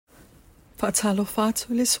Fatalo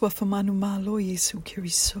fatu le swafa manu malo Iesu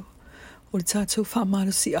Keriso. O le tātou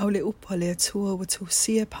whaamalo si au le upa le atua wa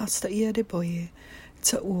Tusi pasta ia de boye.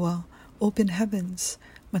 Ua, open heavens.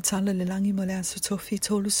 Matala le langi mo le aso TOFI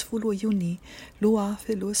tolus fulu IUNI. Lua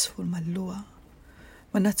afe luas fulu ma lua.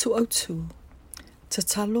 Manatu Autu.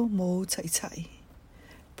 Tatalo mo Taitai.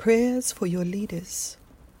 Prayers for your leaders.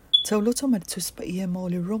 Tauloto Tusi Paia mo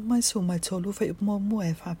le Roma so mai tolu fa mo mo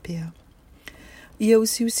e Faafetai. Ia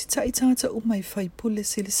usiusita I tata umai faipule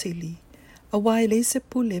silisili. Awai le se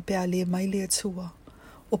pule pe ale mai le atua.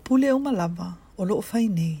 O pule umalava o loo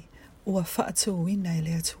fainei ua faatauina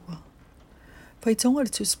le atua. Faitauga le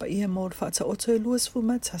Tusi Paia mo le Faataoto luas fu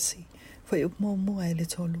tasi fai mo mo le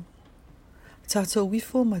tolu. Tatou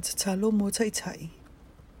wifo ma Tatalo mo Taitai.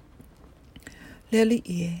 Le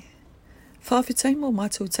Alii. Faafetai mo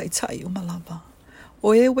matou Taitai umalava. O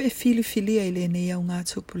we filifilia I lenei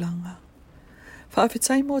augatupulaga.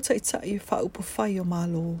 Faafetai mo Taitai faupafai o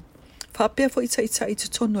malo. Faapea fo I Taitai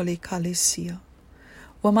totonu le Ekalesia.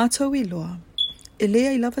 Wa matou iloa.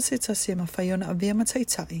 Leai lava se tasi mafai ona avea ma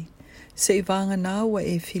Taitai. Se ivanga na wa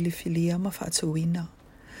filifilia ma atūina.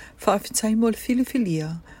 Faafetai mo le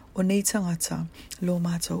filifilia o nei tagata lo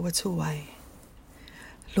matou atuai.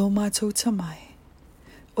 Lo matou tamai.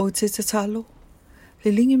 O te tatalo.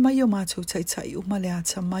 Le lingi mai o matou Taitai umale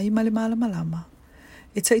ata mai ma le malama.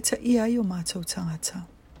 E taitai ai o matou tagata.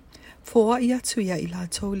 Foa I atu ia I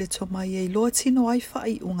lātou le tomai e iloa tino ai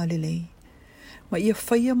whai unga lenei. Ma ia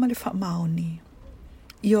whaia ma le whaamaoni.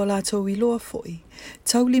 I o lātou iloa foi,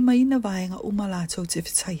 tau lima ina vaenga uma lātou te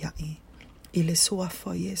whitai ai. I le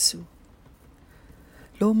suafa Iesu.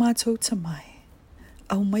 Lo matou tamai.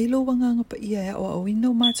 Au mailo wanganga pa ia e o au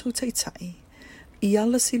ino matou taitai. I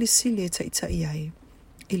ala silisili e taitai ai.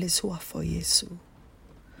 I le suafa Iesu.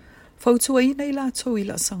 Fautua ina I lātou I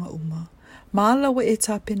la sanga uma. Maala wa e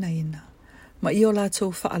tāpena ina. Ma I o lātou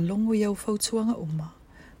whaalongo iau fautuanga uma.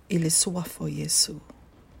 I le suafo Iesu.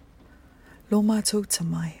 Lo matou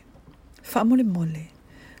tamai. Whaamole mole.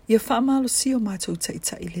 Ia whaamalo si o matou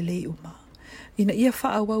taitai le lei uma. Ina ia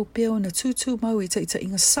whaawau peo na tutu mau I taitai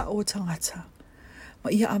inga sa o tangata. Ma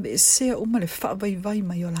ia ame e sea uma le whaavaivai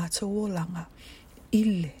mai o lātou o langa. I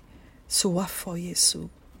le suafo Iesu.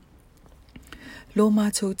 Lo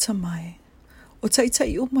matou tamai. O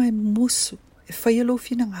taitai uma e musu e whaialo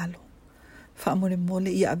fina ngalo. Whaamole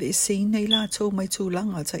mole ia ave e seina I lātou mai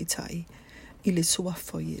tūlanga taitai. I le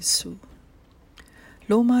suafo Iesu.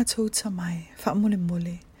 Lo matou tamai. Whaamole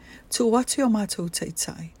mole. Tu watu o matou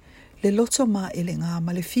taitai. Le loto ma ele ngā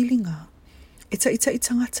ma le fili ngā. E taitai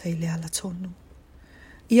tangata I le ala tonu.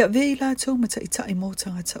 Ia ve I lātou ma taitai mō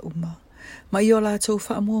tangata uma. Ma I o lātou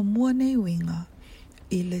whaamua mua nei winga.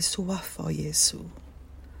 I le suafo Iesu.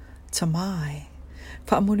 Tamai.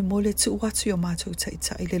 Whaamole mole tu watu o matou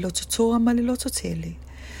taitai le loto toa ma le loto tele.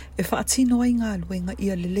 E whaatino ai ngā luenga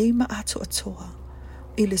ia le leima ato atoa.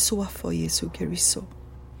 I le suafo Iesu Keriso.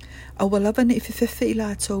 Awa lava ne ifefefe I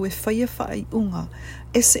lātou e whaia whai unga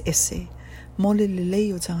ese mole le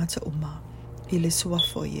lei o tangata uma. I le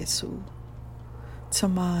suafo Iesu.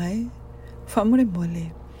 Tamai. Whaamole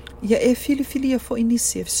mole. Ia e filifilia fo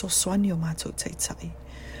inisi e sosoani o matou taitai.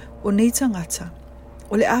 O nei tangata.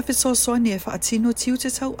 O le afe sosoani e whaatino tiu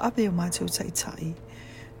te tau ape o matou taitai.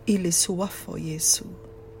 I le suafo Iesu.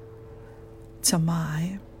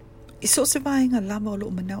 Tamai. I so se vaenga lama o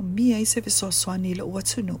loo manao mia I se sosoani le ua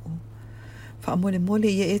tunuu. Whaamole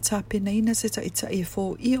mole ia e tāpena ina se taitai e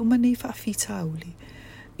fo ia umanei whaafitauli.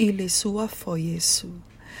 I le suafo Iesu.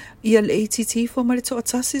 Ia le eititi fo mare toa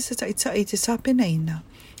tasi se taitai te tāpena ina.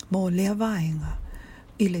 Mo lea vaenga.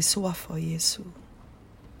 I le suafo Iesu.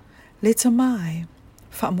 Le tamai.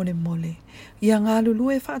 Whaamole mole. Ia ngā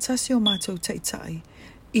lulu e whaatasi o matou taitai.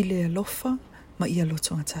 I le alofa ma ia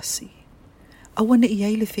loto ngatasi. Awane I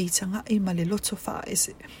ai le feitanga I ma le loto wha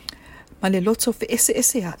ese. Ma le loto fe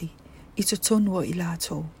ese ai. I totonu o I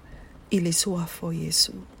lātou. I le suafo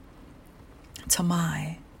Iesu.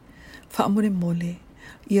 Tamai. Whaamole mole.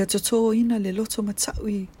 Ia toto ina le loto matau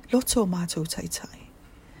I loto matou taitai.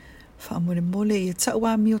 Whaamole mole ia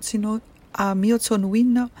taua miotino a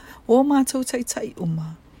miotonuina o matou taitai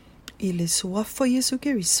uma. I le suafo Iesu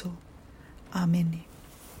Keriso. Amen.